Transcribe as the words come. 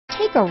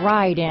Take a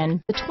ride in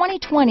the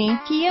 2020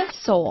 Kia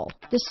Soul.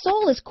 The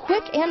Soul is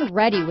quick and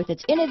ready with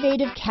its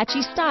innovative,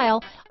 catchy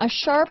style, a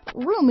sharp,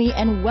 roomy,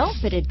 and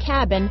well-fitted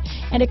cabin,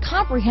 and a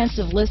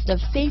comprehensive list of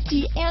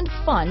safety and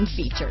fun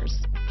features.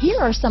 Here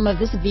are some of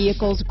this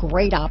vehicle's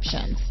great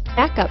options: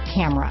 backup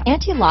camera,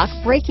 anti-lock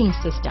braking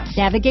system,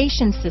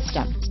 navigation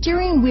system,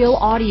 steering wheel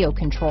audio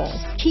controls,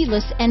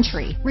 keyless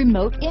entry,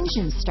 remote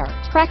engine start,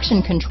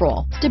 traction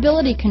control,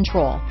 stability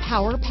control,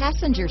 power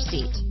passenger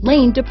seat,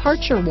 lane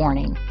departure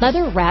warning,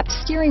 leather-wrapped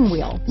steering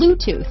wheel,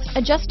 Bluetooth,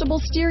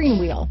 adjustable steering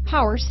wheel,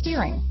 power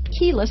steering,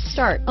 keyless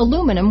start,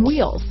 aluminum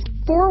wheels,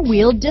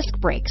 four-wheel disc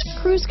brakes,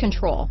 cruise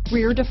control,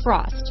 rear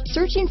defrost.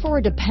 Searching for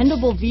a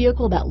dependable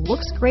vehicle that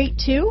looks great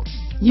too?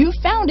 You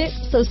found it,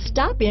 so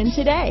stop in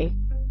today.